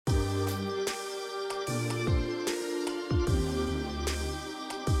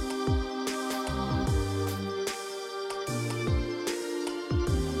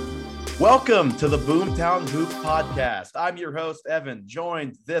Welcome to the Boomtown Hoop Podcast. I'm your host, Evan,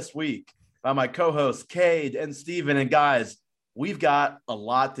 joined this week by my co-hosts, Cade and Steven. And guys, we've got a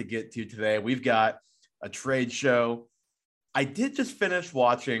lot to get to today. We've got a trade show. I did just finish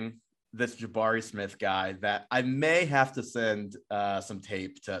watching this Jabari Smith guy that I may have to send some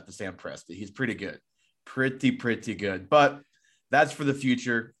tape to Sam Presti. He's pretty good. Pretty good. But that's for the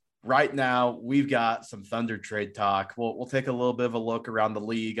future. Right now, we've got some Thunder trade talk. We'll take a little bit of a look around the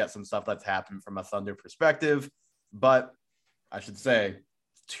league at some stuff that's happened from a Thunder perspective. But I should say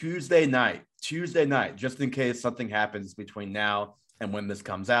Tuesday night, just in case something happens between now and when this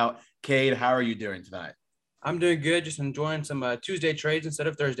comes out. Cade, how are you doing tonight? I'm doing good. Just enjoying some Tuesday trades instead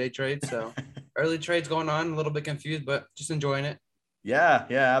of Thursday trades. So early trades going on, a little bit confused, but just enjoying it. Yeah,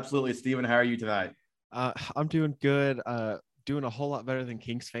 absolutely. Steven, how are you tonight? I'm doing good. Doing a whole lot better than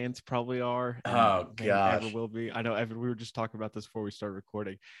Kings fans probably are. Oh gosh, ever will be. I know, Evan. We were just talking about this before we started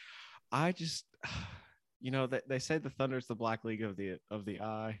recording. I just, they say the Thunder's the black league of the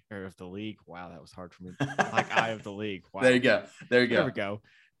eye or of the league. Wow, that was hard for me. Black eye of the league. Wow. There you go. There we go.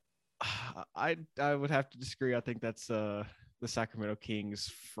 I would have to disagree. I think that's the Sacramento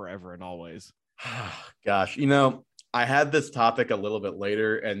Kings forever and always. Gosh, I had this topic a little bit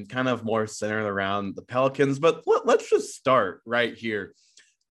later and kind of more centered around the Pelicans, but let's just start right here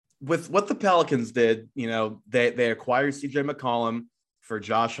with what the Pelicans did. They acquired CJ McCollum for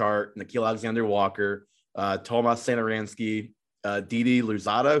Josh Hart, Nickeil Alexander-Walker, Tomas Satoransky, Didi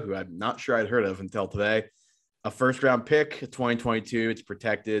Louzada, who I'm not sure I'd heard of until today, a first-round pick, 2022. It's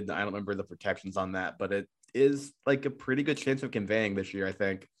protected. I don't remember the protections on that, but it is like a pretty good chance of conveying this year, I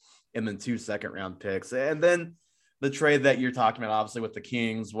think, and then 2 second-round picks. And then the trade that you're talking about, obviously, with the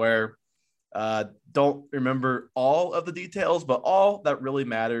Kings, where don't remember all of the details, but all that really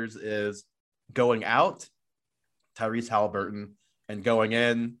matters is going out, Tyrese Halliburton, and going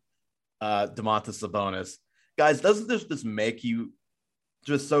in, Domantas Sabonis. Guys, doesn't this just make you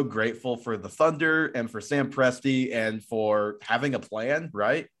just so grateful for the Thunder and for Sam Presti and for having a plan,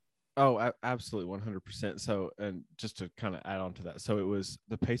 right? Oh, absolutely, 100%. So, and just to kind of add on to that, so it was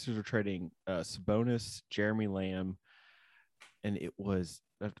the Pacers were trading Sabonis, Jeremy Lamb, and it was,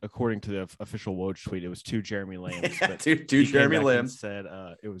 according to the official Woj tweet, it was 2 Jeremy Lambs. But two Jeremy Lambs. Said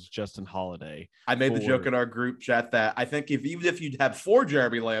it was Justin Holiday. I made the joke in our group chat that I think even if you'd have 4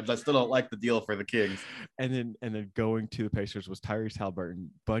 Jeremy Lambs, I still don't like the deal for the Kings. And then going to the Pacers was Tyrese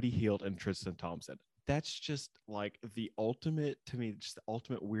Halliburton, Buddy Hield, and Tristan Thompson. That's just like the ultimate, to me, just the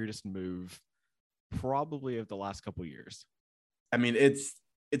ultimate weirdest move probably of the last couple of years. I mean, it's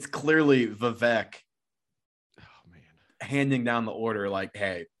clearly Vivek handing down the order, like,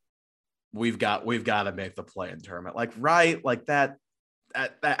 hey, we've got to make the play-in tournament. Like, right? Like that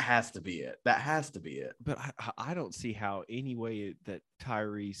has to be it. That has to be it. But I don't see how any way that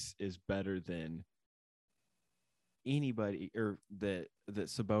Tyrese is better than anybody, or that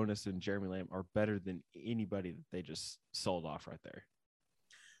Sabonis and Jeremy Lamb are better than anybody that they just sold off right there.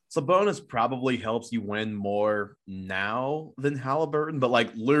 Sabonis probably helps you win more now than Halliburton, but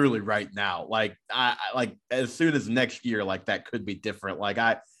like literally right now, like I like as soon as next year, like that could be different. Like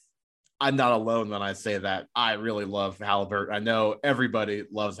I'm not alone when I say that. I really love Halliburton. I know everybody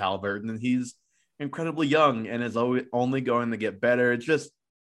loves Halliburton, and he's incredibly young and is only going to get better.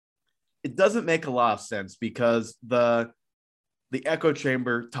 It doesn't make a lot of sense because the echo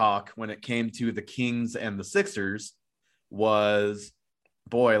chamber talk when it came to the Kings and the Sixers was,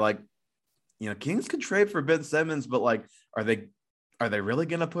 boy, like, Kings could trade for Ben Simmons, but like, are they really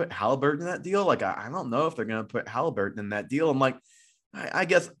going to put Halliburton in that deal? Like, I don't know if they're going to put Halliburton in that deal. I'm like, I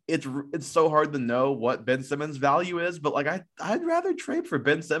guess it's so hard to know what Ben Simmons' value is, but like, I'd rather trade for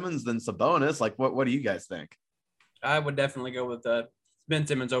Ben Simmons than Sabonis. Like, what do you guys think? I would definitely go with Ben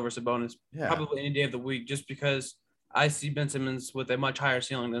Simmons over Sabonis, probably any day of the week, just because I see Ben Simmons with a much higher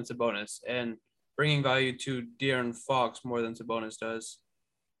ceiling than Sabonis and bringing value to De'Aaron Fox more than Sabonis does.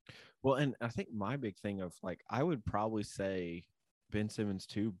 Well, and I think my big thing of like, I would probably say Ben Simmons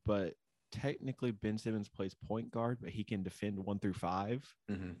too, but technically Ben Simmons plays point guard, but he can defend 1 through 5.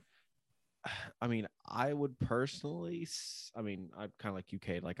 Mm-hmm. I mean, I would personally, I'm kind of like you,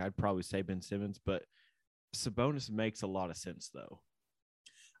 Cade. Like, I'd probably say Ben Simmons, but Sabonis makes a lot of sense though.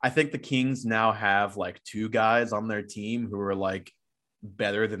 I think the Kings now have like 2 guys on their team who are like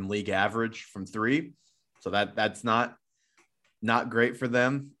better than league average from 3. So that's not great for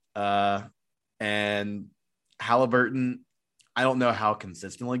them. And Halliburton, I don't know how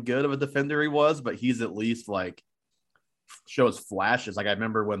consistently good of a defender he was, but he's at least like shows flashes. Like I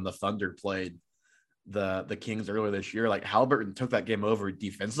remember when the Thunder played the Kings earlier this year, like Halliburton took that game over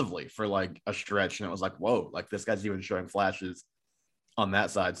defensively for like a stretch, and it was like, whoa, like this guy's even showing flashes on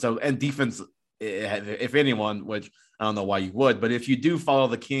that side. So, and defense, if anyone, which I don't know why you would, but if you do follow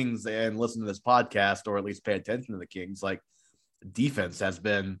the Kings and listen to this podcast, or at least pay attention to the Kings, like defense has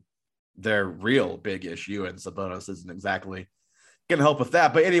been their real big issue, and Sabonis isn't exactly going to help with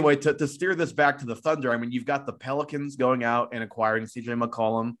that. But anyway, to steer this back to the Thunder, I mean, you've got the Pelicans going out and acquiring CJ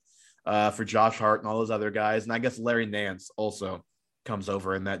McCollum for Josh Hart and all those other guys. And I guess Larry Nance also comes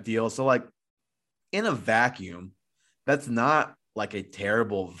over in that deal. So like in a vacuum, that's not like a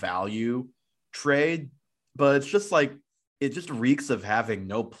terrible value trade, but it's just like, it just reeks of having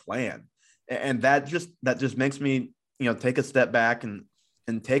no plan. And that just makes me, take a step back and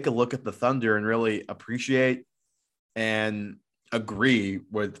take a look at the Thunder and really appreciate and agree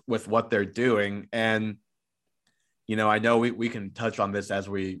with what they're doing. And, I know we can touch on this as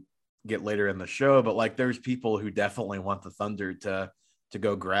we get later in the show, but like there's people who definitely want the Thunder to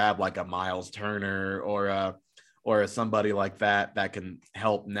go grab like a Miles Turner or somebody like that can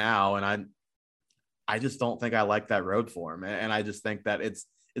help now. And I just don't think I like that road for him. And I just think that it's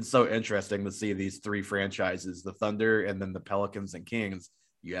so interesting to see these three franchises, the Thunder and then the Pelicans and Kings.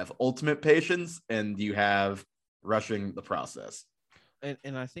 You have ultimate patience and you have rushing the process.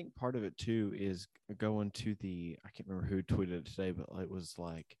 And I think part of it too is going to I can't remember who tweeted it today, but it was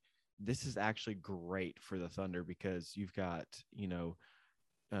like, this is actually great for the Thunder because you've got, New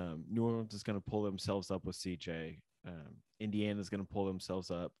Orleans is going to pull themselves up with CJ. Indiana is going to pull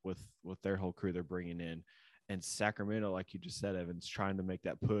themselves up with their whole crew they're bringing in. And Sacramento, like you just said, Evan's trying to make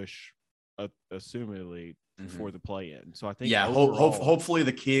that push, assumedly, for the play-in. So I think, hopefully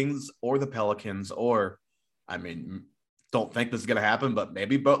the Kings or the Pelicans, or I mean, don't think this is going to happen, but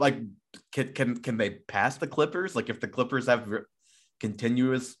maybe. But like, can they pass the Clippers? Like, if the Clippers have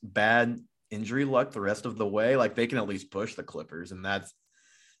continuous bad injury luck the rest of the way, like they can at least push the Clippers, and that's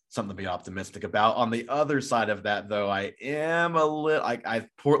something to be optimistic about. On the other side of that, though, I am a little.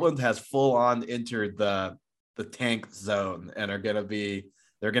 Portland has full on entered the tank zone and they're going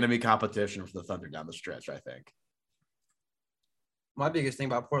to be competition for the Thunder down the stretch, I think. My biggest thing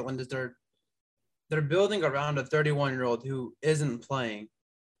about Portland is they're building around a 31-year-old who isn't playing,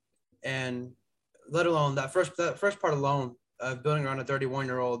 and let alone that first part alone of building around a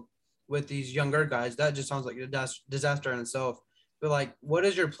 31-year-old with these younger guys, that just sounds like a disaster in itself. But like, what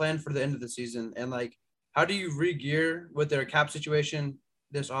is your plan for the end of the season, and like, how do you re-gear with their cap situation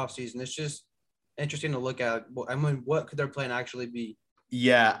this offseason? It's just interesting to look at. I mean, what could their plan actually be?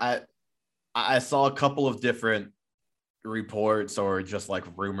 Yeah, I saw a couple of different reports, or just like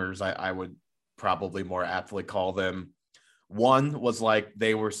rumors, I would probably more aptly call them. One was like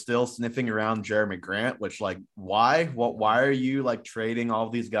they were still sniffing around Jeremy Grant, which like, why are you like trading all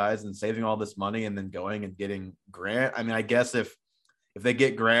these guys and saving all this money and then going and getting Grant? I mean, I guess if they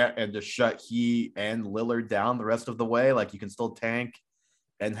get Grant and just shut he and Lillard down the rest of the way, like you can still tank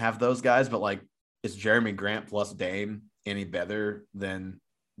and have those guys, but like, is Jeremy Grant plus Dame any better than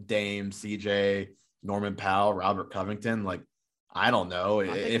Dame, CJ, Norman Powell, Robert Covington? Like, I don't know.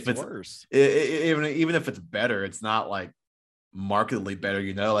 If it's worse, even if it's better, it's not like markedly better,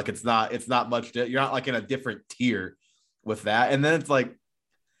 like it's not much. You're not like in a different tier with that. And then it's like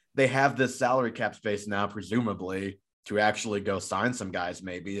they have this salary cap space now, presumably, to actually go sign some guys,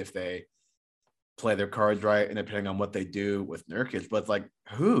 maybe if they play their cards right and depending on what they do with Nurkic. But it's like,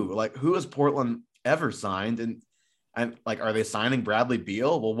 who has Portland ever signed? And like, are they signing Bradley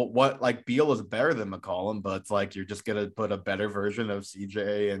Beal? Well, what like Beal is better than McCollum, but it's like you're just gonna put a better version of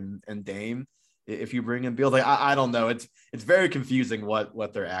CJ and Dame if you bring in Beal. Like, I don't know. It's very confusing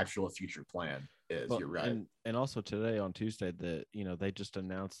what their actual future plan is. Well, you're right. And also today on Tuesday that they just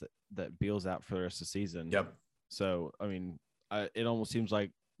announced that Beal's out for the rest of the season. Yep. So I mean, it almost seems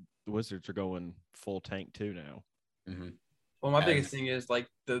like the Wizards are going full tank too now. Mm-hmm. Well, my biggest thing is like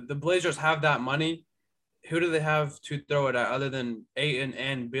the Blazers have that money. Who do they have to throw it at other than Ayton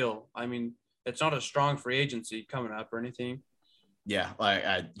and Bill? I mean, it's not a strong free agency coming up or anything. Yeah,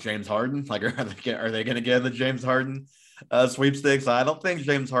 like James Harden. Like, are they going to get the James Harden sweepstakes? I don't think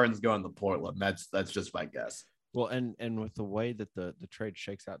James Harden's going to Portland. That's just my guess. Well, and with the way that the trade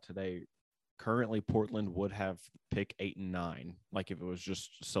shakes out today, currently Portland would have pick 8 and 9, like if it was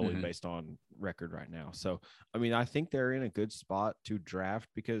just solely based on record right now. So, I mean, I think they're in a good spot to draft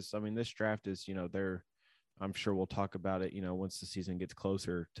because, I mean, this draft is, I'm sure we'll talk about it, once the season gets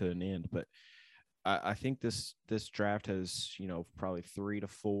closer to an end. But I think this draft has, probably 3 to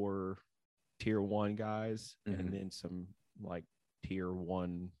 4 tier 1 guys and then some like tier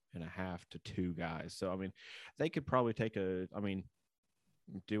 1.5 to 2 guys. So, I mean, they could probably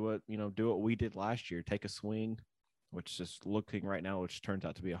do what we did last year, take a swing, which is looking right now, which turns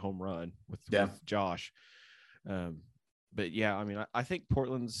out to be a home run with Josh. But yeah, I mean, I think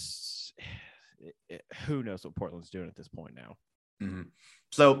Portland's who knows what Portland's doing at this point now. Mm-hmm.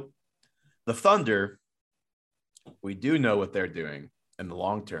 So the Thunder, we do know what they're doing in the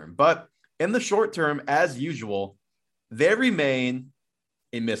long term, but in the short term, as usual, they remain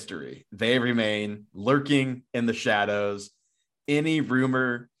a mystery. They remain lurking in the shadows. Any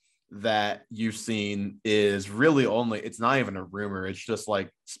rumor that you've seen is really only, it's not even a rumor. It's just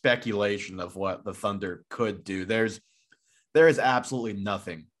like speculation of what the Thunder could do. There is absolutely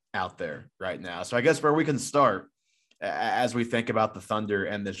nothing out there right now. So I guess where we can start as we think about the Thunder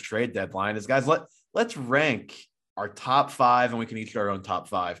and this trade deadline is, guys, let's rank our top 5, and we can each do our own top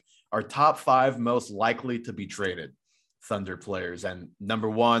 5. Our top 5 most likely to be traded Thunder players, and number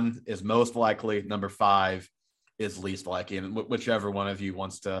 1 is most likely, number 5 is least likely, and whichever one of you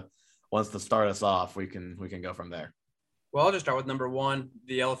wants to start us off, we can go from there. Well, I'll just start with number 1,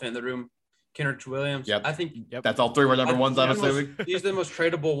 the elephant in the room, Kenrich Williams. Yep. I think that's all 3 were number 1s. I'm assuming he's the most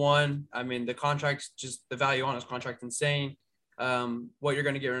tradable one. I mean, the contract's just, the value on his contract insane. What you're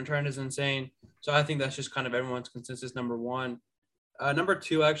going to get in return is insane. So I think that's just kind of everyone's consensus. Number 1. Number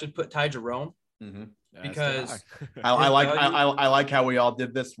 2, I actually put Ty Jerome. Mm-hmm. Because I like how we all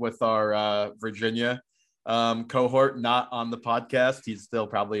did this with our Virginia cohort, not on the podcast. He's still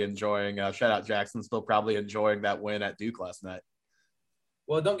probably enjoying shout out Jackson, still probably enjoying that win at Duke last night.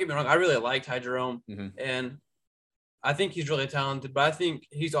 Well, don't get me wrong, I really like Ty Jerome, mm-hmm. and I think he's really talented, but I think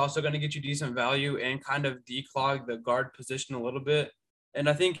he's also going to get you decent value and kind of declog the guard position a little bit. And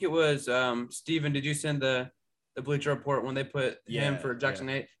I think it was Steven, did you send the Bleacher Report when they put him for Jackson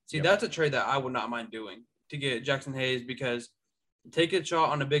Hayes? See, that's a trade that I would not mind doing, to get Jackson Hayes, because take a shot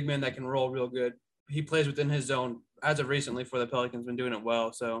on a big man that can roll real good. He plays within his zone as of recently for the Pelicans, been doing it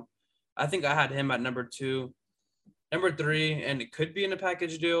well. So I think I had him at number 2. Number 3, and it could be in a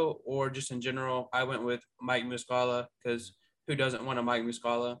package deal or just in general, I went with Mike Muscala, because who doesn't want a Mike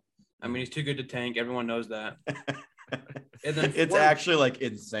Muscala? I mean, he's too good to tank. Everyone knows that. And then it's actually like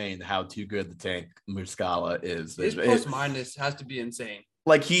insane how too good the tank Muscala is. His plus minus has to be insane.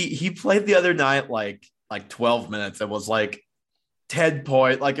 Like he played the other night like 12 minutes and was like 10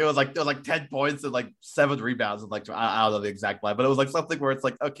 points. Like it was like 10 points and like 7 rebounds and like I don't know the exact line, but it was like something where it's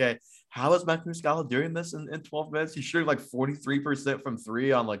like, okay, how is Mike Muscala doing this in 12 minutes? He's shooting like 43% from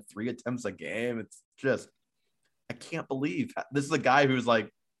 3 on like 3 attempts a game. It's just, I can't believe this is a guy who's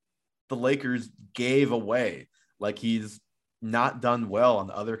like the Lakers gave away. Like he's not done well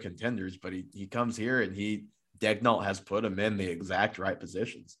on other contenders, but he comes here and Daigneault has put him in the exact right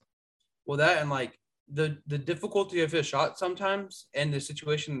positions. Well, that and like the difficulty of his shot sometimes and the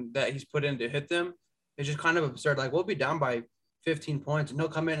situation that he's put in to hit them is just kind of absurd. Like we'll be down by 15 points and he'll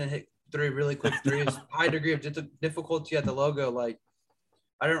come in and hit 3 really quick threes. High degree of difficulty at the logo. Like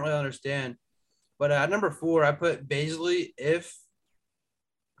I don't really understand. But at number 4, I put Bazley if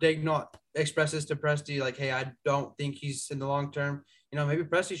Daigneault expresses to Presti like, hey, I don't think he's in the long term. You know, maybe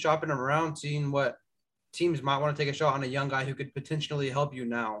Presti's shopping him around, seeing what teams might want to take a shot on a young guy who could potentially help you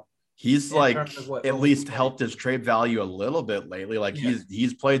now. He's like at least helped his trade value a little bit lately. Like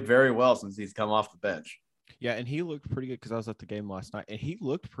he's played very well since he's come off the bench. Yeah, and he looked pretty good because I was at the game last night, and he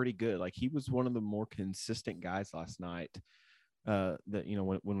looked pretty good. Like he was one of the more consistent guys last night. That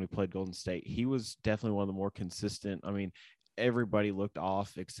when we played Golden State, he was definitely one of the more consistent. I mean, everybody looked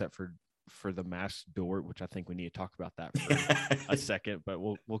off except for the masked Dort, which I think we need to talk about that for a second, but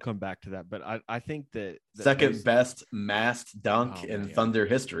we'll come back to that. But I think that second best masked dunk in Thunder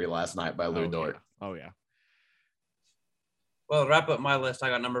history last night by Lou Dort. Yeah. Oh yeah. Well, wrap up my list. I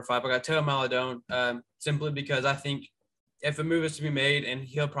got number 5. I got Theo Maledon, simply because I think if a move is to be made and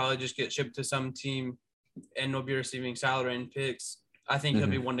he'll probably just get shipped to some team and will be receiving salary and picks, I think he'll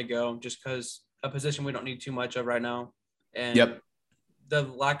be one to go, just because a position we don't need too much of right now. And the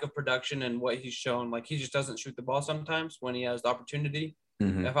lack of production and what he's shown, like he just doesn't shoot the ball sometimes when he has the opportunity.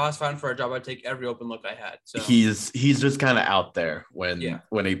 If I was fighting for a job, I'd take every open look I had. So he's just kind of out there when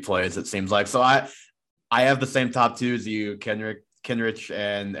he plays, it seems like. So I have the same top 2 as you, Kenrich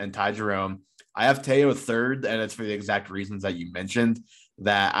and Ty Jerome. I have Theo 3rd, and it's for the exact reasons that you mentioned,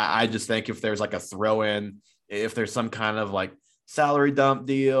 that I just think if there's like a throw in, if there's some kind of like salary dump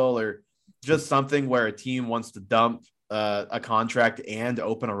deal or just something where a team wants to dump a contract and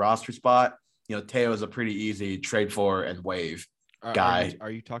open a roster spot, Theo is a pretty easy trade for and waive guy.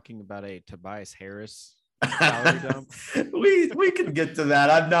 Are you talking about a Tobias Harris salary dump? we can get to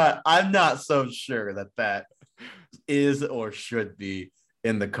that. I'm not so sure that is or should be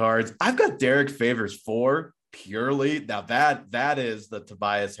in the cards. I've got Derek Favors 4 purely. Now that is the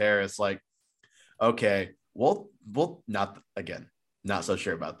Tobias Harris. Like, okay, we'll not so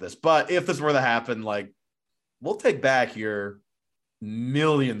sure about this, but if this were to happen, like we'll take back your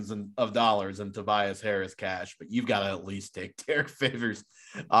millions of dollars in Tobias Harris cash, but you've got to at least take Derek Favors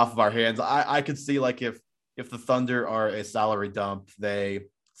off of our hands. I could see like if the Thunder are a salary dump, they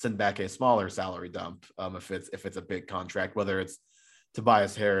send back a smaller salary dump. If it's a big contract, whether it's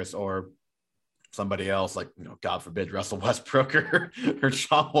Tobias Harris or somebody else, like, God forbid, Russell Westbrook or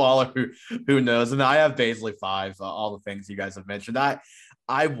Sean Waller, who knows. And I have Bazley 5, all the things you guys have mentioned.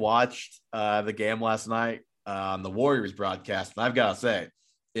 I watched the game last night on the Warriors broadcast, and I've got to say,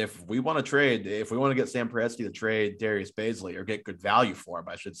 if we want to get Sam Presti to trade Darius Bazley or get good value for him,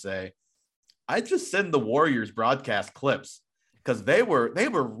 I should say, I'd just send the Warriors broadcast clips because they were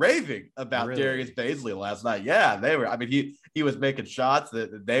raving about really? Darius Bazley last night. Yeah, they were. I mean, he was making shots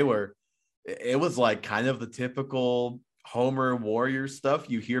that they were. It was like kind of the typical Homer Warriors stuff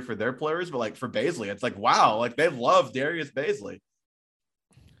you hear for their players, but like for Bazley, it's like, wow, like they love Darius Bazley.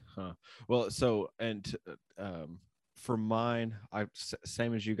 Huh. Well, so, and for mine,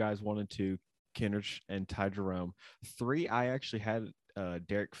 same as you guys wanted to, Kenrich and Ty Jerome. 3, I actually had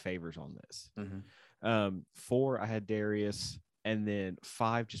Derek Favors on this. 4, I had Darius, and then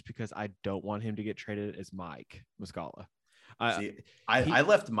 5, just because I don't want him to get traded, is Mike Muscala. I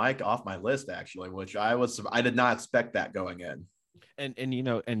left Mike off my list actually, which I did not expect that going in. And and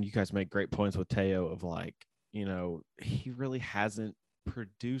you guys make great points with Teo of like, he really hasn't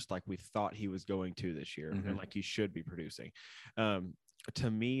produced like we thought he was going to this year, and like he should be producing. To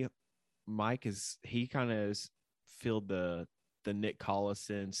me, Mike he kind of filled the Nick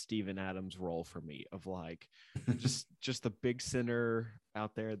Collison, Steven Adams role for me of like just the big center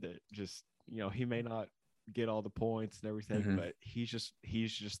out there that just, he may not get all the points and everything, but he's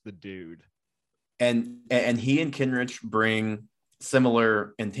just the dude. And he and Kenrich bring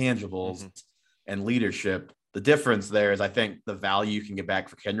similar intangibles and leadership. The difference there is I think the value you can get back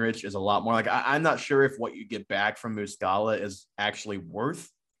for Kenrich is a lot more. Like I'm not sure if what you get back from Muscala is actually worth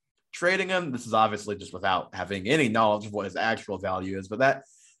trading him. This is obviously just without having any knowledge of what his actual value is, but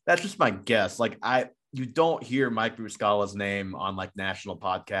that's just my guess. Like you don't hear Mike Muscala's name on like national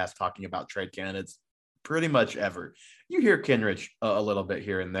podcasts talking about trade candidates pretty much ever. You hear Kenrich a little bit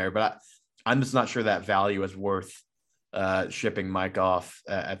here and there, but I'm just not sure that value is worth shipping Mike off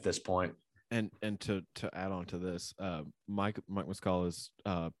at this point. And to add on to this, Mike Muscala's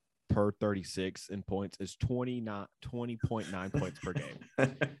per 36 in points is 20.9 points per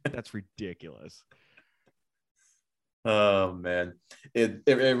game. That's ridiculous. Oh man, it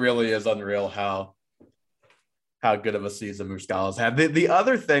really is unreal how good of a season Muscala's had. The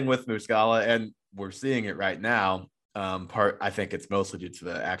other thing with Muscala, and we're seeing it right now, I think it's mostly due to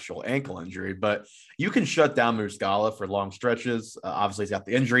the actual ankle injury, but you can shut down Muscala for long stretches. Obviously he's got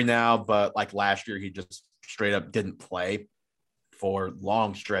the injury now, but like last year, he just straight up didn't play for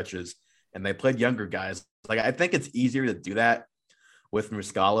long stretches, and they played younger guys. Like, I think it's easier to do that with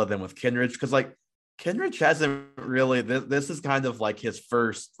Muscala than with Kenrich, because like Kenrich hasn't really, this is kind of like his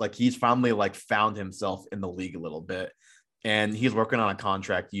first, like he's finally like found himself in the league a little bit, and he's working on a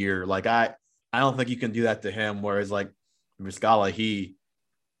contract year. Like I don't think you can do that to him. Whereas like Muscala, he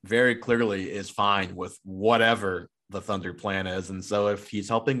very clearly is fine with whatever the Thunder plan is. And so if he's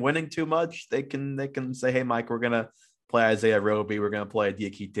helping winning too much, they can say, hey, Mike, we're going to play Isaiah Roby. We're going to play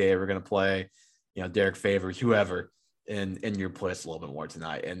Diakite. We're going to play, Derek Favors, whoever in your place a little bit more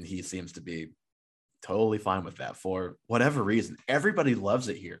tonight. And he seems to be totally fine with that for whatever reason. Everybody loves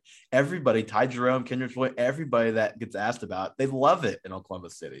it here. Everybody, Ty Jerome, Kenrich Boyd, everybody that gets asked about, they love it in Oklahoma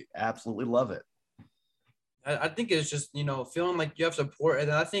City. Absolutely love it. I think it's just, feeling like you have support.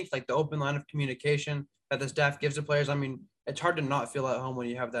 And I think like the open line of communication that the staff gives to players. I mean, it's hard to not feel at home when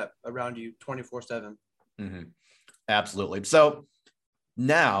you have that around you 24/7. Absolutely. So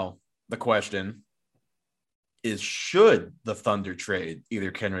now the question is, should the Thunder trade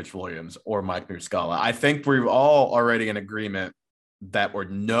either Kenrich Williams or Mike Muscala? I think we're all already in agreement that we're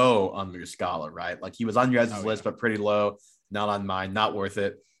no on Muscala, right? Like he was on your guys' list, but pretty low, not on mine, not worth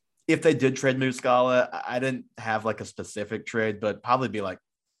it. If they did trade Muscala, I didn't have like a specific trade, but probably be like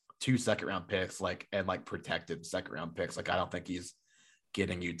 2 second-round picks, and protected second-round picks. Like I don't think he's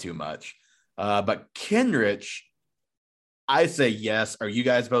getting you too much. But Kenrich, I say yes. Are you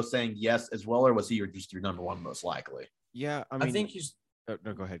guys both saying yes as well, or was he just your number one most likely? Yeah, I mean, I think he's. Oh,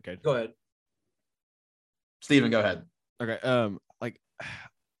 no, go ahead, Go ahead. Steven, go ahead. Okay.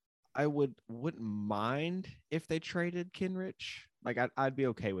 I wouldn't mind if they traded Kenrich. Like I'd be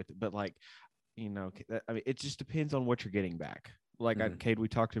okay with it, but like, I mean, it just depends on what you're getting back. Like Cade, we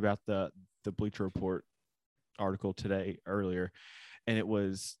talked about the Bleacher Report article earlier, and it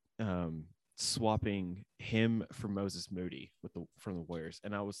was swapping him for Moses Moody from the Warriors,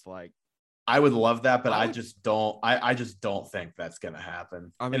 and I was like, I would love that, but I just don't. I just don't think that's going to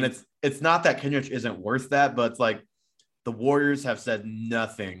happen. I mean, and it's not that Kenrich isn't worth that, but it's like the Warriors have said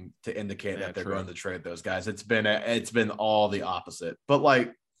nothing to indicate that they're going to trade those guys. It's been all the opposite. But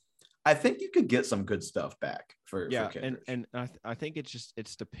like, I think you could get some good stuff back for Kenrich. And I think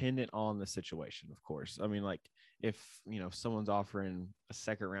it's dependent on the situation, of course. I mean, like if someone's offering a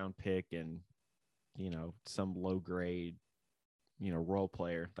second round pick and some low grade role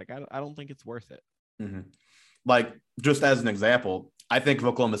player, like I don't think it's worth it. Mm-hmm. Like just as an example, I think if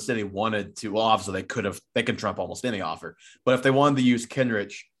Oklahoma City wanted to, well, obviously they can trump almost any offer, but if they wanted to use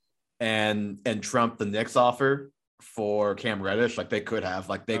Kenrich and trump the Knicks offer for Cam Reddish, like they could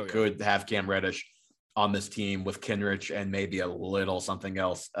have Cam Reddish on this team with Kenrich and maybe a little something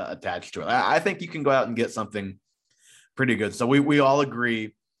else attached to it. I think you can go out and get something pretty good. So we all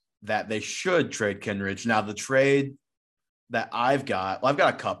agree that they should trade Kenrich. Now the trade that I've got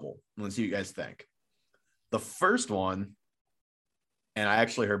a couple. Let's see what you guys think. The first one, and I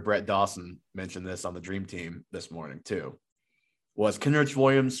actually heard Brett Dawson mention this on the Dream Team this morning too, was Kenrich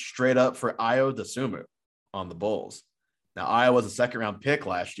Williams straight up for Ayo Dosunmu on the Bulls. Now, Ayo was a second round pick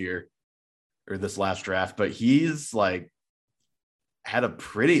last year or this last draft, but he's like had a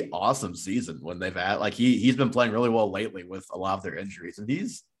pretty awesome season when they've had like he's been playing really well lately with a lot of their injuries, and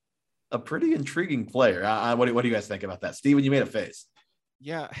he's a pretty intriguing player. What do you guys think about that? Steven, you made a face.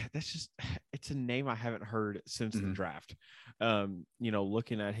 Yeah, it's a name I haven't heard since the draft.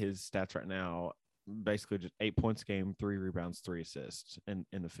 Looking at his stats right now, basically just 8 points a game, 3 rebounds, 3 assists in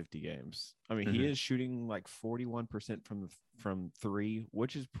the 50 games. I mean, he is shooting like 41% from 3,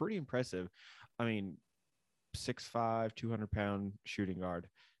 which is pretty impressive. I mean, 6'5", 200-pound shooting guard.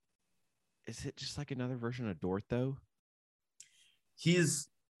 Is it just like another version of Dort though?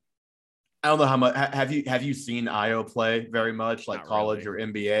 I don't know how much have you seen Ayo play very much, like not college really. Or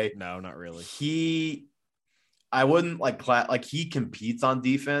NBA? No, not really. I wouldn't like he competes on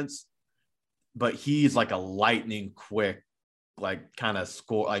defense, but he's like a lightning quick, like kind of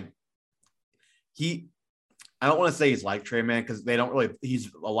score. Like I don't want to say he's like Trey Man because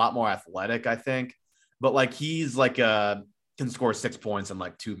he's a lot more athletic, I think, but like he's like can score 6 points in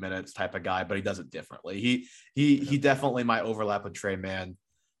like 2 minutes type of guy, but he does it differently. He definitely might overlap with Trey Man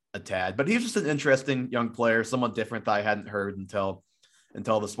a tad, but he's just an interesting young player, someone different that I hadn't heard until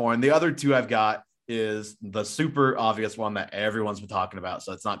this morning. The other two I've got is the super obvious one that everyone's been talking about,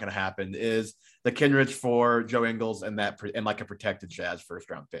 so it's not going to happen, is the Kenrich for Joe Ingles and like a protected Jazz first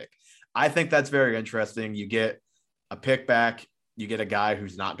round pick. I think that's very interesting. You get a pick back, you get a guy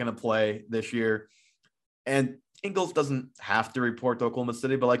who's not going to play this year, and Ingles doesn't have to report to Oklahoma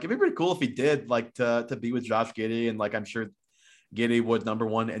City, but like it'd be pretty cool if he did, like to be with Josh Giddey, and like I'm sure Giddey would, number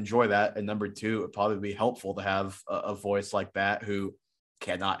one, enjoy that, and number two, it would probably be helpful to have a voice like that who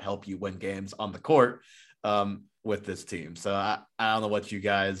cannot help you win games on the court with this team. So I don't know what you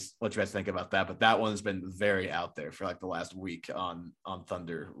guys think about that, but that one's been very out there for like the last week on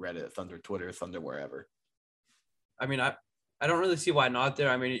Thunder Reddit, Thunder Twitter, Thunder wherever. I mean, I don't really see why not there.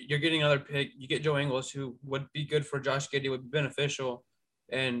 I mean, you're getting another pick. You get Joe Ingles, who would be good for Josh Giddey, would be beneficial,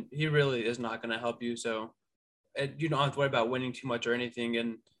 and he really is not going to help you. So you don't have to worry about winning too much or anything.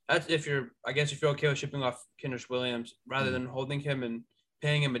 And that's if you're okay with shipping off Kenrich Williams rather than holding him and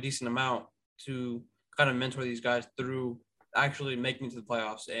paying him a decent amount to kind of mentor these guys through actually making it to the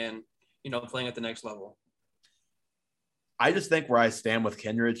playoffs and, playing at the next level. I just think where I stand with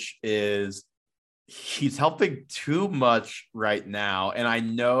Kenrich is he's helping too much right now. And I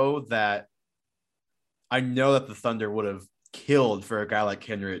know that the Thunder would have killed for a guy like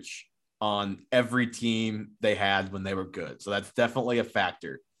Kenrich on every team they had when they were good. So that's definitely a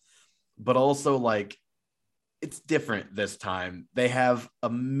factor. But also, like, it's different this time. They have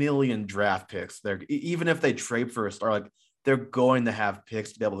a million draft picks. Even if they trade for a star, like, they're going to have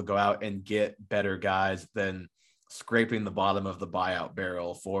picks to be able to go out and get better guys than scraping the bottom of the buyout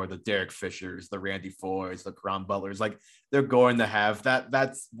barrel for the Derek Fishers, the Randy Foys, the Caron Butlers. Like, they're going to have that.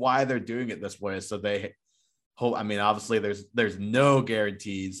 That's why they're doing it this way. So they hope, I mean, obviously there's no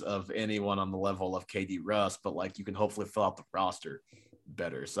guarantees of anyone on the level of KD Russ, but like you can hopefully fill out the roster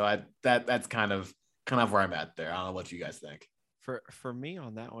better. So that's kind of where I'm at there. I don't know what you guys think. For me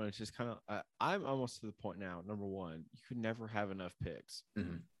on that one, it's just kind of I'm almost to the point now. Number one, you could never have enough picks,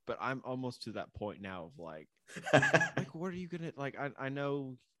 but I'm almost to that point now of like what are you gonna like? I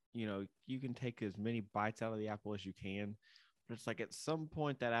know you can take as many bites out of the apple as you can, but it's like at some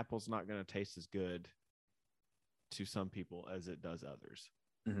point that apple's not gonna taste as good to some people as it does others.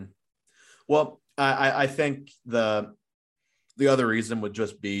 Well, I think the other reason would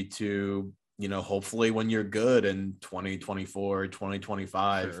just be to hopefully when you're good in 2024,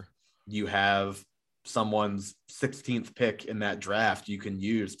 2025, you have someone's 16th pick in that draft you can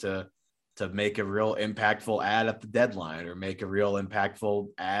use to make a real impactful ad at the deadline, or make a real impactful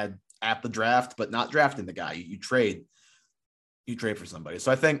ad at the draft, but not drafting the guy. You trade for somebody.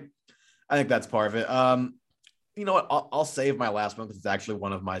 So I think that's part of it. You know what? I'll save my last one because it's actually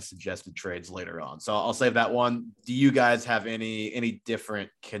one of my suggested trades later on. So I'll save that one. Do you guys have any different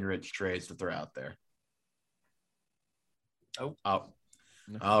Kenrich trades to throw out there? Oh,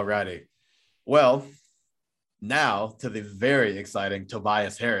 no. All righty. Well, now to the very exciting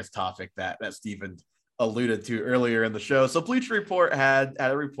Tobias Harris topic that Stephen alluded to earlier in the show. So Bleacher Report had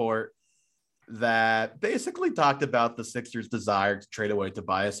a report that basically talked about the Sixers' desire to trade away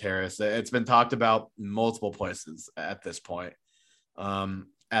Tobias Harris. It's been talked about multiple places at this point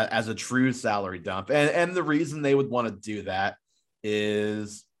as a true salary dump. And the reason they would want to do that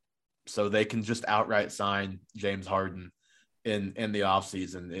is so they can just outright sign James Harden in the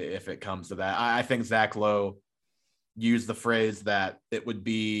offseason if it comes to that. I think Zach Lowe used the phrase that it would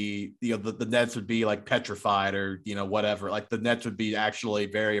be, the Nets would be like petrified or, whatever. Like the Nets would be actually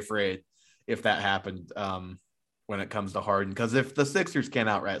very afraid if that happened when it comes to Harden. Because if the Sixers can't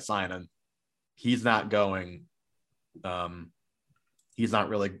outright sign him, he's not going he's not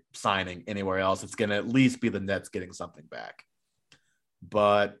really signing anywhere else. It's going to at least be the Nets getting something back.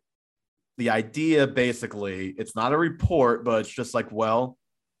 But the idea, basically, it's not a report, but it's just like, well,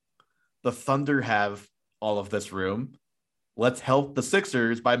 the Thunder have all of this room. Let's help the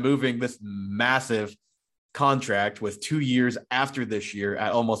Sixers by moving this massive contract with 2 years after this year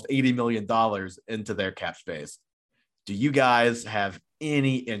at almost $80 million into their cap space. Do you guys have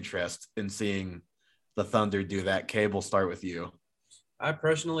any interest in seeing the Thunder do that? Cable, we'll start with you. I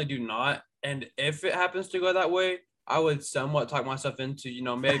personally do not. And if it happens to go that way, I would somewhat talk myself into,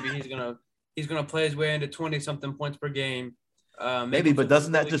 maybe he's gonna play his way into 20-something points per game. Maybe, but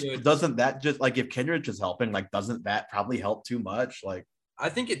doesn't that just like, if Kenrich is helping, like, doesn't that probably help too much? Like, I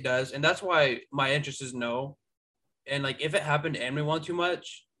think it does, and that's why my interest is no. And like, if it happened and we won too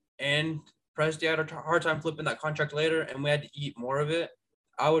much, and Presti had a hard time flipping that contract later, and we had to eat more of it,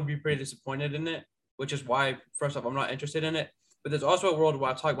 I would be pretty disappointed in it. Which is why, first off, I'm not interested in it. But there's also a world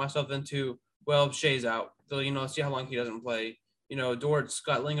where I talk myself into, well, Shea's out, so see how long he doesn't play. Dort's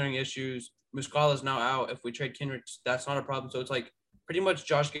got lingering issues. Muscala's now out. If we trade Kenrich, that's not a problem. So it's like pretty much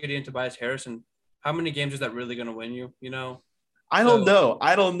Josh Giddey and Tobias Harris. And how many games is that really going to win you? I don't know.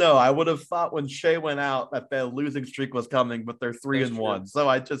 I would have thought when Shea went out that the losing streak was coming, but they're 3-1. So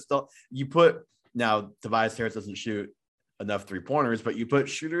I just don't. Now Tobias Harris doesn't shoot enough 3-pointers, but you put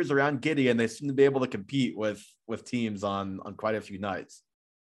shooters around Giddey, and they seem to be able to compete with teams on quite a few nights.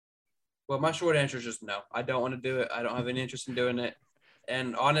 Well, my short answer is just no. I don't want to do it. I don't have any interest in doing it.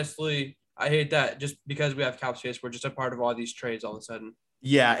 And honestly, I hate that just because we have cap space, we're just a part of all these trades all of a sudden.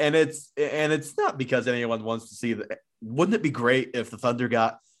 Yeah, and it's not because anyone wants to see that. Wouldn't it be great if the Thunder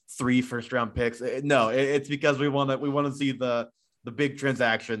got 3 first-round picks? No, it's because we want to see the big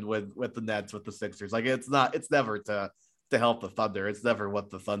transaction with the Nets, with the Sixers. Like, it's never to help the Thunder. It's never what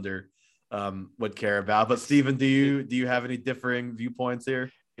the Thunder would care about. But Steven, do you have any differing viewpoints here?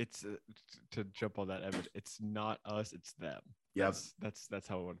 It's to jump on that, Evan. It's not us, it's them. Yes, that's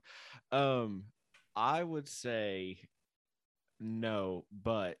how it would. I would say no,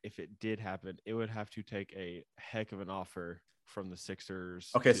 but if it did happen, it would have to take a heck of an offer from the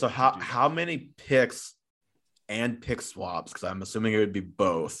Sixers. Okay, so how many picks and pick swaps, because I'm assuming it would be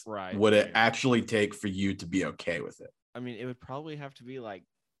both, right, would it actually take for you to be okay with it? I mean, it would probably have to be like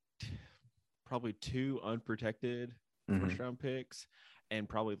probably 2 unprotected first-round picks and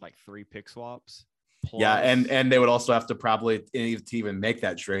probably like 3 pick swaps. Plus, yeah, and they would also have to probably, to even make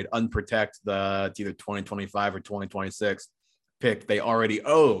that trade, unprotect it's either 2025 or 2026 pick they already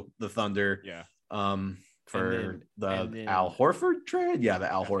owe the Thunder. Yeah. For the Al Horford trade. Yeah,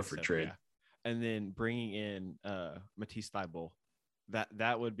 the Al Horford trade. Yeah. And then bringing in Matisse Thybulle,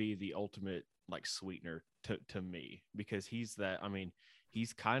 that would be the ultimate like sweetener to me, because he's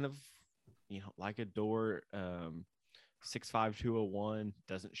kind of like a Dort, 6'5", 201,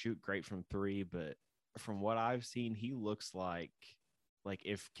 doesn't shoot great from 3, but from what I've seen, he looks like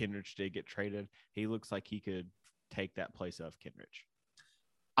if Kenrich did get traded, he looks like he could take that place of Kenrich.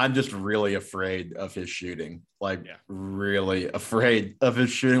 I'm just really afraid of his shooting. Really afraid of his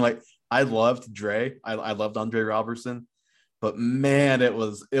shooting. Like, I loved Dre. I loved Andre Robertson, but man, it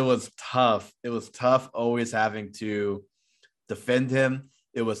was tough. It was tough always having to defend him.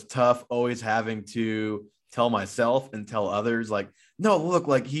 It was tough always having to tell myself and tell others, like, no, look,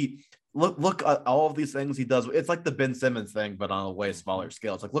 like look at all of these things he does. It's like the Ben Simmons thing, but on a way smaller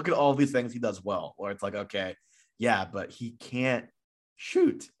scale. It's like, look at all of these things he does well. Or it's like, okay, yeah, but he can't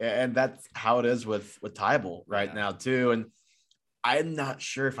shoot. And that's how it is with Thybulle right now too. And I'm not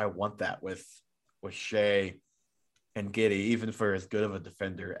sure if I want that with Shai and Giddey, even for as good of a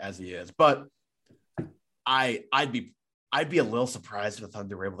defender as he is. But I'd be a little surprised if the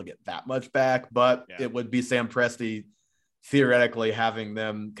Thunder were able to get that much back, but it would be Sam Presti theoretically having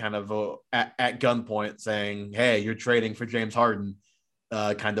them kind of at gunpoint saying, hey, you're trading for James Harden,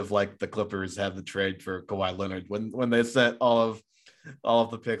 kind of like the Clippers have the trade for Kawhi Leonard when they sent all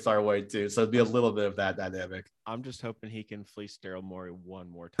of the picks our way too. So it'd be a little bit of that dynamic. I'm just hoping he can fleece Daryl Morey one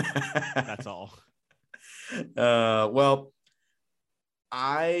more time. That's all. Well,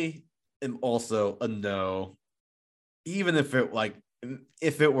 I am also a no, even if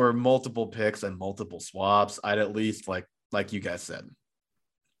it were multiple picks and multiple swaps, I'd at least like you guys said,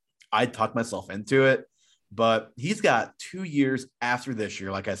 I'd talk myself into it. But he's got 2 years after this year.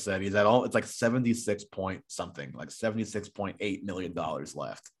 Like I said, he's at all, it's like 76 point something, like $76.8 million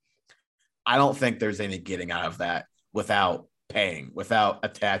left. I don't think there's any getting out of that without paying, without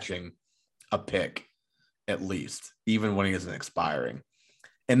attaching a pick, at least, even when he isn't expiring.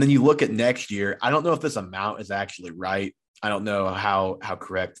 And then you look at next year. I don't know if this amount is actually right. I don't know how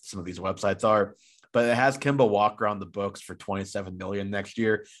correct some of these websites are, but it has Kemba Walker on the books for $27 million next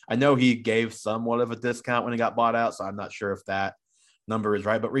year. I know he gave somewhat of a discount when he got bought out, so I'm not sure if that number is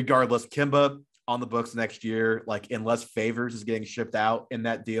right. But regardless, Kemba on the books next year, like unless Favors is getting shipped out in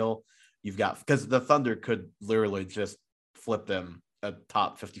that deal, you've got, because the Thunder could literally just flip them a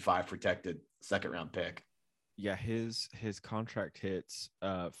top 55 protected second round pick. Yeah, his contract hits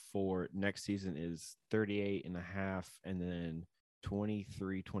for next season is 38 and a half, and then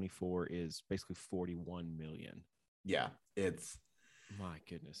 23-24 is basically 41 million. Yeah, it's, my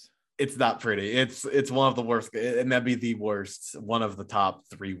goodness, it's not pretty. It's one of the worst, and that'd be the worst, one of the top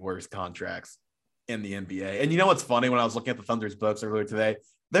 3 worst contracts in the NBA. And you know what's funny? When I was looking at the Thunder's books earlier today,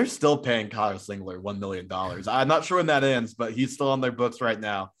 they're still paying Kyle Singler $1 million. I'm not sure when that ends, but he's still on their books right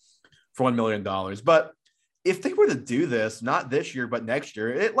now for $1 million. But if they were to do this, not this year, but next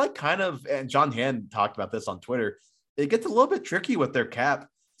year, it like kind of, and John Hand talked about this on Twitter, it gets a little bit tricky with their cap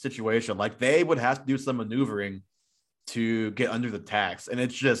situation. Like they would have to do some maneuvering to get under the tax. And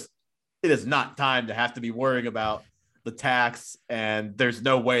it's just, it is not time to have to be worrying about the tax. And there's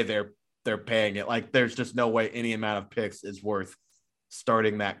no way they're paying it. Like there's just no way any amount of picks is worth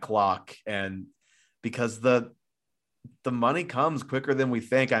starting that clock. And because the money comes quicker than we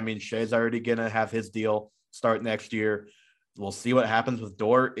think. I mean, Shai's already going to have his deal start next year. We'll see what happens with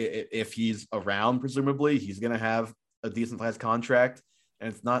Dort. If he's around, presumably he's going to have a decent sized contract,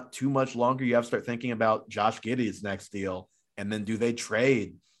 and it's not too much longer. You have to start thinking about Josh Giddey's next deal. And then do they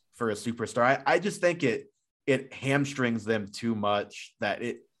trade for a superstar? I just think it hamstrings them too much that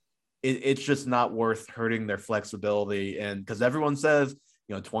it's just not worth hurting their flexibility. And because everyone says,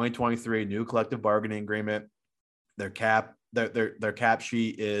 2023 new collective bargaining agreement, their cap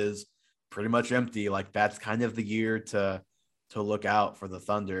sheet is pretty much empty. Like that's kind of the year to look out for the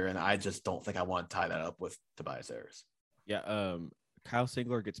Thunder. And I just don't think I want to tie that up with Tobias Harris. Yeah. Kyle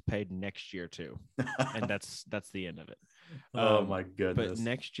Singler gets paid next year too. And that's the end of it. Oh my goodness. But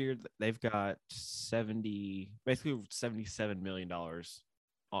next year they've got basically $77 million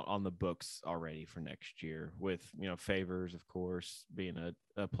on the books already for next year, with Favors, of course, being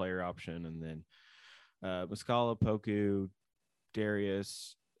a player option, and then Muscala, Poku,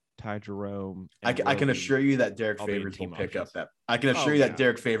 Darius, Ty Jerome. I can assure you that Derek Favors will pick up that. I can assure you that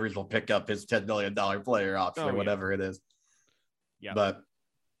Derek Favors will pick up his $10 million player option or whatever it is. Yeah.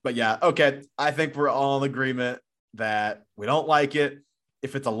 But yeah, okay. I think we're all in agreement that we don't like it.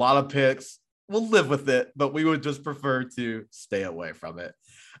 If it's a lot of picks, we'll live with it, but we would just prefer to stay away from it,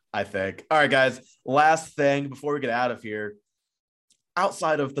 I think. All right, guys. Last thing before we get out of here.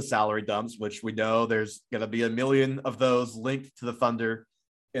 Outside of the salary dumps, which we know there's going to be a million of those linked to the Thunder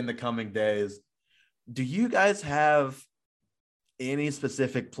in the coming days, do you guys have any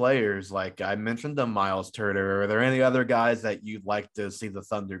specific players? Like I mentioned the Miles Turner. Are there any other guys that you'd like to see the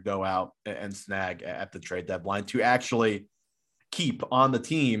Thunder go out and snag at the trade deadline to actually keep on the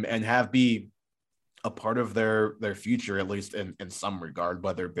team and have be a part of their future, at least in some regard,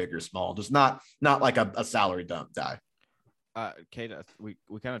 whether big or small, just not like a salary dump guy? Kate, we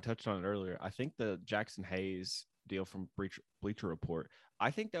kind of touched on it earlier. I think the Jackson Hayes deal from Bleacher Report, I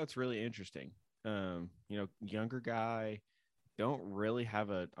think that's really interesting. Younger guy, don't really have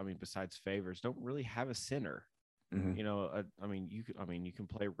besides Favors, don't really have a center. Mm-hmm. You can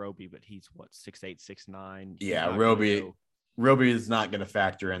play Roby, but he's what, 6'8", 6'9". Yeah, Roby is not going to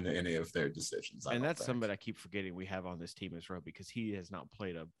factor into any of their decisions. And that's somebody I keep forgetting we have on this team is Roby, because he has not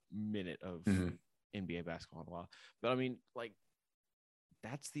played a minute of NBA basketball in a while. But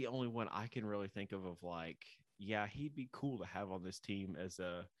that's the only one I can really think of like, yeah, he'd be cool to have on this team as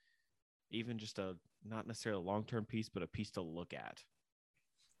even just a not necessarily a long-term piece, but a piece to look at.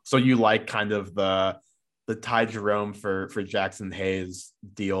 So you like kind of the Ty Jerome for Jackson Hayes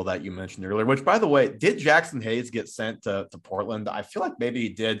deal that you mentioned earlier, which, by the way, did Jackson Hayes get sent to Portland? I feel like maybe he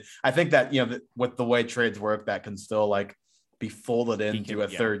did. I think that, with the way trades work, that can still like be folded into a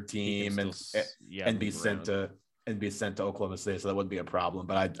third team and be sent to Oklahoma City. So that wouldn't be a problem.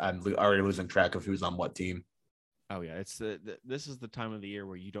 But I'm already losing track of who's on what team. Oh yeah, it's this is the time of the year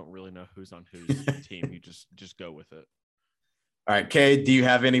where you don't really know who's on whose team. You just go with it. All right, Kay, do you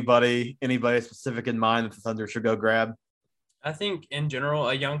have anybody specific in mind that the Thunder should go grab? I think in general,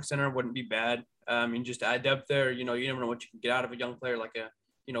 a young center wouldn't be bad. Just add depth there. You never know what you can get out of a young player like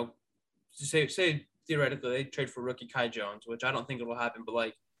say theoretically they trade for rookie Kai Jones, which I don't think it will happen, but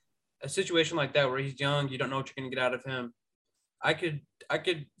like a situation like that where he's young, you don't know what you're going to get out of him. I could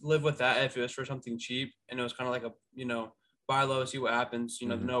live with that if it was for something cheap and it was kind of like a, buy low, see what happens,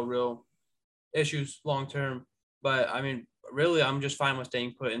 no real issues long term. But I mean, really, I'm just fine with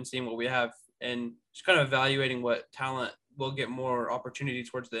staying put and seeing what we have and just kind of evaluating what talent will get more opportunity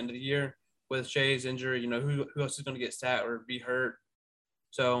towards the end of the year with Shai's injury, who else is going to get sat or be hurt.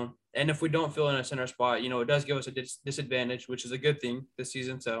 So, and if we don't fill in a center spot, it does give us a disadvantage, which is a good thing this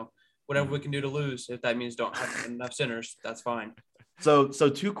season. So whatever we can do to lose, if that means don't have enough centers, that's fine. So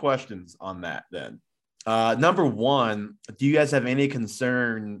two questions on that then. Number one, do you guys have any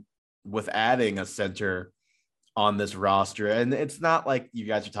concern with adding a center on this roster? And it's not like you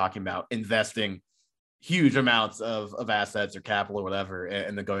guys are talking about investing huge amounts of assets or capital or whatever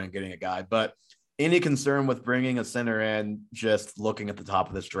and then going and getting a guy, but any concern with bringing a center in, just looking at the top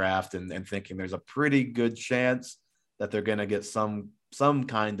of this draft and thinking there's a pretty good chance that they're going to get some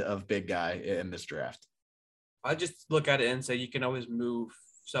kind of big guy in this draft? I just look at it and say you can always move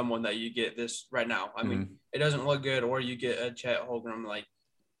someone that you get this right now. I mean, it doesn't look good, or you get a Chet Holmgren, like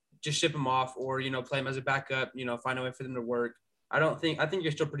just ship him off, or play him as a backup. Find a way for them to work. I think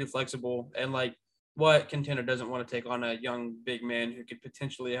you're still pretty flexible, and like what contender doesn't want to take on a young big man who could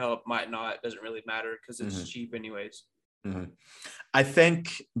potentially help? Might not. Doesn't really matter because it's cheap anyways. I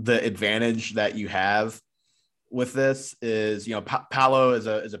think the advantage that you have with this is, Paolo is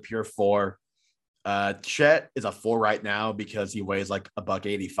a pure 4. Chet is a 4 right now because he weighs like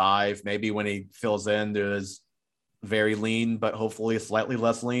 $185. Maybe when he fills in to his very lean, but hopefully a slightly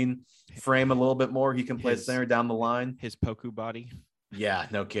less lean frame a little bit more, he can play center down the line. His Poku body. Yeah,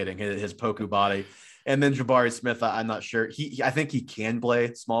 no kidding. His Poku body. And then Jabari Smith, I'm not sure. I think he can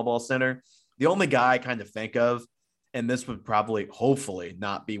play small ball center. The only guy I kind of think of, and this would probably, hopefully,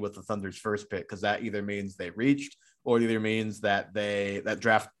 not be with the Thunder's first pick, because that either means they reached or it either means that the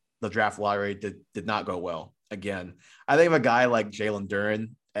draft lottery did not go well. Again, I think of a guy like Jalen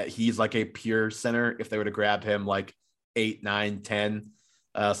Duren. He's like a pure center. If they were to grab him like 8, 9, 10,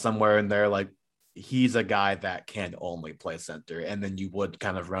 somewhere in there, like he's a guy that can only play center. And then you would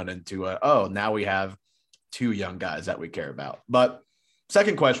kind of run into now we have 2 young guys that we care about. But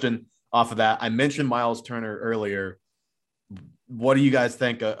second question off of that, I mentioned Miles Turner earlier. What do you guys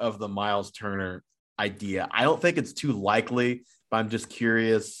think of the Miles Turner idea? I don't think it's too likely, but I'm just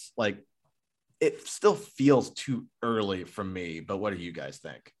curious. Like, it still feels too early for me, but what do you guys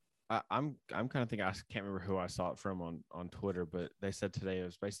think? I'm kind of thinking, I can't remember who I saw it from on Twitter, but they said today it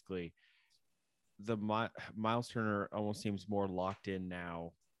was basically the Miles Turner almost seems more locked in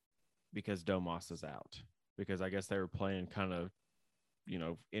now because Domas is out, because I guess they were playing kind of,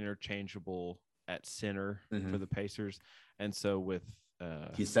 interchangeable at center for the Pacers. And so with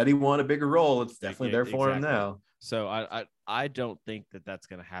he said he wanted a bigger role. It's definitely there for him now. So I don't think that that's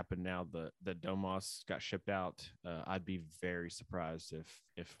going to happen now that Domas got shipped out. I'd be very surprised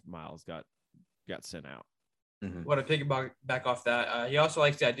if Miles got sent out. What to piggyback back off that, he also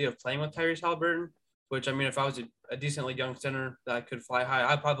likes the idea of playing with Tyrese Haliburton, which, I mean, if I was a decently young center that could fly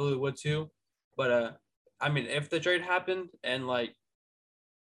high, I probably would too. But I mean, if the trade happened and like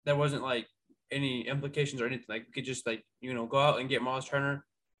there wasn't like any implications or anything, like we could just like go out and get Miles Turner,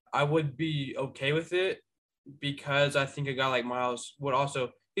 I would be okay with it, because I think a guy like Miles would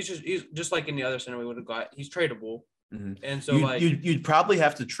also he's just like any other center we would have got. He's tradable. And so you'd probably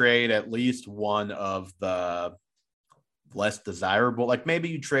have to trade at least one of the less desirable, like maybe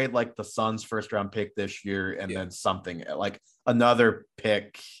you trade like the Suns' first round pick this year and then something like another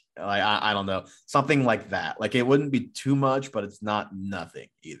pick, like I don't know, something like that. Like it wouldn't be too much, but it's not nothing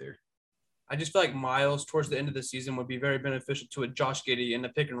either. I just feel like Miles towards the end of the season would be very beneficial to a Josh Giddey in the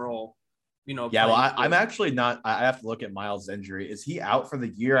pick and roll. Yeah, well, I'm actually not. I have to look at Miles' injury. Is he out for the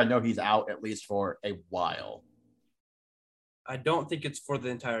year? I know he's out at least for a while. I don't think it's for the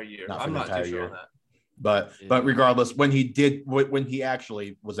entire year. I'm not too sure on that. But regardless, when he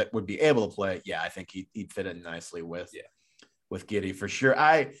actually would be able to play, I think he'd fit in nicely with Giddey for sure.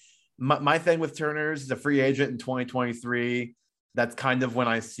 My thing with Turner is a free agent in 2023. That's kind of when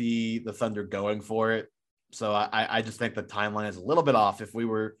I see the Thunder going for it. So I just think the timeline is a little bit off. If we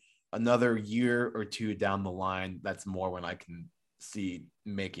were another year or two down the line, that's more when I can see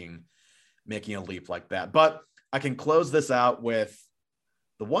making a leap like that. But I can close this out with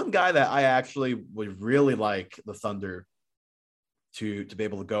the one guy that I actually would really like the Thunder to be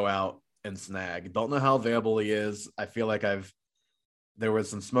able to go out and snag. Don't know how available he is. I feel like there was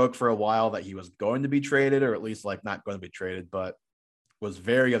some smoke for a while that he was going to be traded, or at least like not going to be traded, but was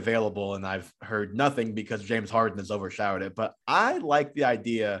very available. And I've heard nothing because James Harden has overshadowed it. But I like the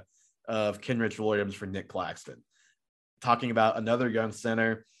idea of Kenrich Williams for Nick Claxton. Talking about another young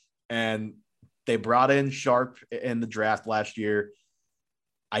center, and they brought in Sharp in the draft last year.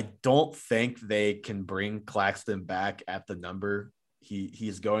 I don't think they can bring Claxton back at the number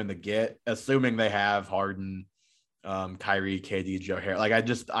he's going to get, assuming they have Harden, Kyrie, KD, Joe Harris. Like I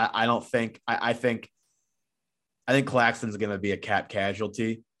don't think I think Claxton's going to be a cap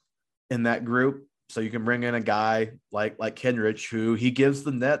casualty in that group. So you can bring in a guy like Kenrich, who he gives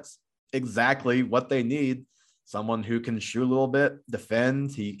the Nets exactly what they need. Someone who can shoot a little bit,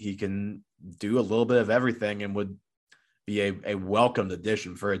 defend. He can do a little bit of everything, and would be a welcomed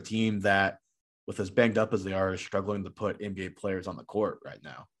addition for a team that, with as banged up as they are, is struggling to put NBA players on the court right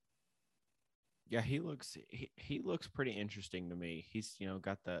now. Yeah, he looks pretty interesting to me. He's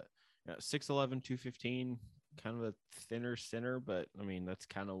got that 6'11", 215, kind of a thinner center, but I mean that's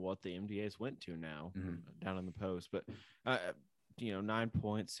kind of what the MDAs went to now, down in the post. But 9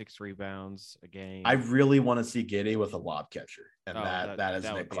 points, 6 rebounds a game. I really want to see Giddey with a lob catcher, and that is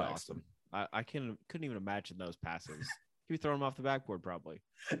Nick Claxton. Awesome. I couldn't even imagine those passes. He'd be throwing them off the backboard probably.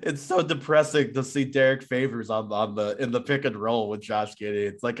 It's so depressing to see Derek Favors in the pick and roll with Josh Giddey.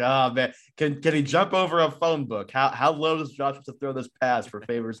 It's like, oh man, can he jump over a phone book? How low does Josh have to throw this pass for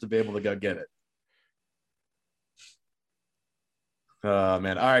Favors to be able to go get it? Oh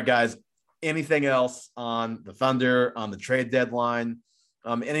man. All right, guys. Anything else on the Thunder, on the trade deadline?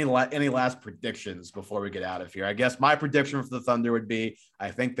 Any last predictions before we get out of here? I guess my prediction for the Thunder would be,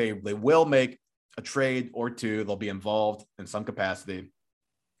 I think they will make a trade or two. They'll be involved in some capacity.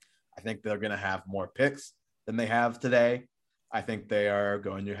 I think they're going to have more picks than they have today. I think they are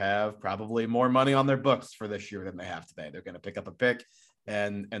going to have probably more money on their books for this year than they have today. They're going to pick up a pick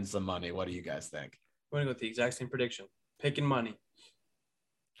and some money. What do you guys think? I'm going to go with the exact same prediction. Pick and money.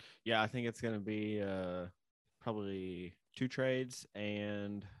 Yeah, I think it's going to be probably 2 trades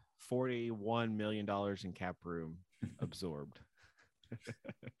and $41 million in cap room absorbed.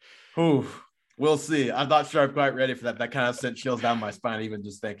 Ooh, we'll see. I'm not sure I'm quite ready for that. That kind of sent chills down my spine, even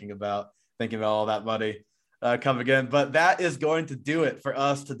just thinking about all that money coming in. But that is going to do it for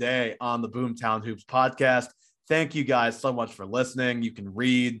us today on the Boomtown Hoops podcast. Thank you guys so much for listening. You can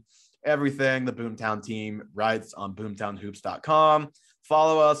read everything the Boomtown team writes on boomtownhoops.com.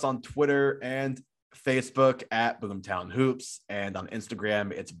 Follow us on Twitter and Facebook at Boomtown Hoops, and on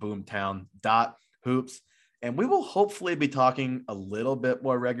Instagram, it's boomtown.hoops. And we will hopefully be talking a little bit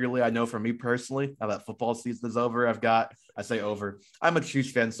more regularly. I know for me personally, now that football season is over, I'm a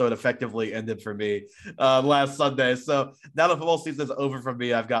Chiefs fan, so it effectively ended for me last Sunday. So now the football season is over for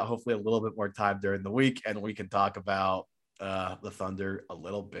me, I've got hopefully a little bit more time during the week, and we can talk about the Thunder a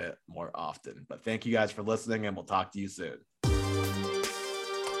little bit more often. But thank you guys for listening, and we'll talk to you soon.